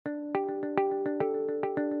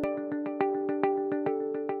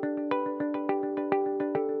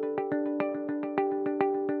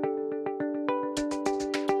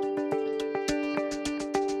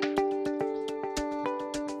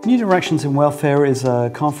New Directions in Welfare is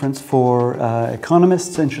a conference for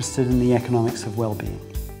economists interested in the economics of well-being.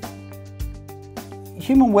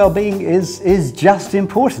 Human well-being is just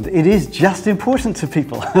important. It is just important to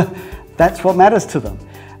people. That's what matters to them.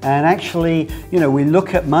 And actually, you know, we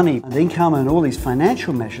look at money and income and all these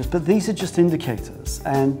financial measures, but these are just indicators.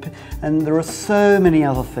 And there are so many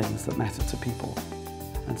other things that matter to people.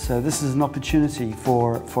 And so this is an opportunity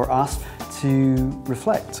for us to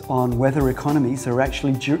reflect on whether economies are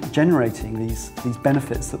actually generating these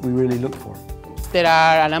benefits that we really look for. There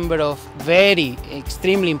are a number of very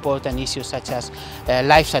extremely important issues such as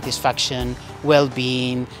life satisfaction,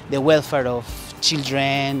 well-being, the welfare of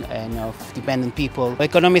children and of dependent people.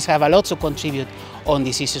 Economists have a lot to contribute on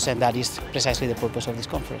these issues, and that is precisely the purpose of this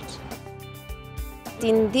conference.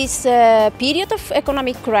 In this period of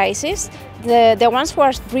economic crisis, the ones who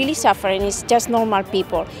are really suffering is just normal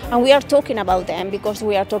people, and we are talking about them because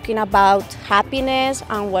we are talking about happiness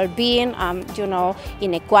and well-being, you know,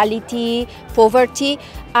 inequality, poverty,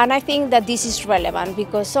 and I think that this is relevant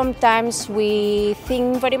because sometimes we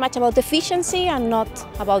think very much about efficiency and not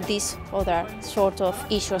about these other sort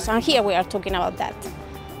of issues, and here we are talking about that.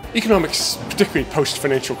 Economics, particularly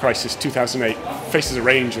post-financial crisis 2008, faces a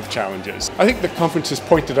range of challenges. I think the conference has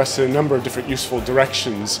pointed us in a number of different useful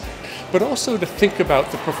directions, but also to think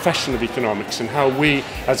about the profession of economics and how we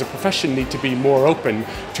as a profession need to be more open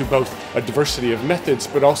to both a diversity of methods,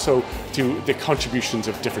 but also to the contributions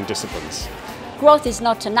of different disciplines. Growth is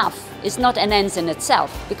not enough. It's not an end in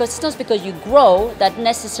itself, because it's not because you grow that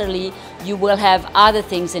necessarily you will have other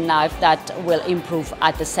things in life that will improve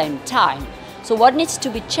at the same time. So what needs to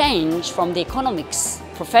be changed from the economics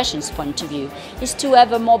profession's point of view is to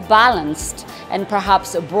have a more balanced and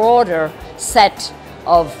perhaps a broader set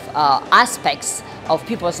of aspects of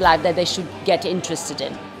people's life that they should get interested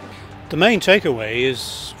in. The main takeaway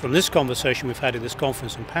is from this conversation we've had at this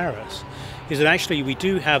conference in Paris is that actually we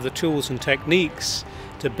do have the tools and techniques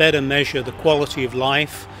to better measure the quality of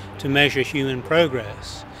life, to measure human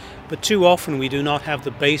progress. But too often we do not have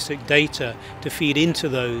the basic data to feed into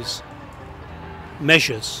those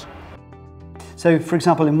measures. So, for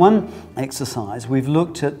example, in one exercise, we've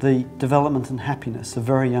looked at the development and happiness of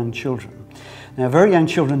very young children. Now, very young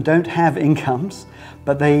children don't have incomes,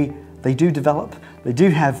 but they do develop, they do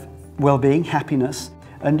have well-being, happiness,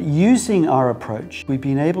 and using our approach, we've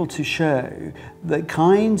been able to show the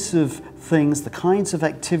kinds of things, the kinds of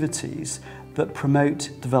activities that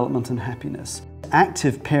promote development and happiness.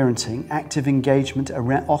 Active parenting, active engagement,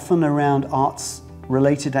 often around arts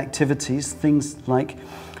related activities, things like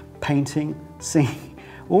painting, singing,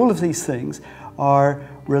 all of these things are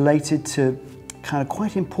related to kind of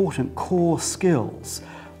quite important core skills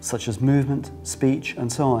such as movement, speech and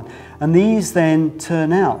so on. And these then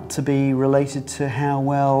turn out to be related to how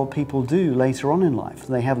well people do later on in life.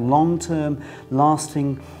 They have long-term,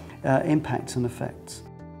 lasting impacts and effects.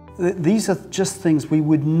 These are just things we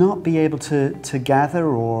would not be able to gather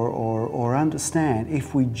or understand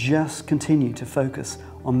if we just continue to focus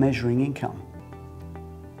on measuring income.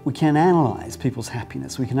 We can analyze people's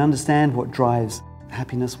happiness, we can understand what drives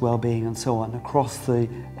happiness, well-being and so on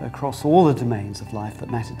across all the domains of life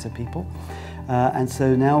that matter to people. And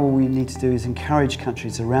so now all we need to do is encourage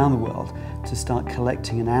countries around the world to start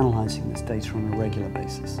collecting and analysing this data on a regular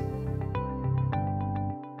basis.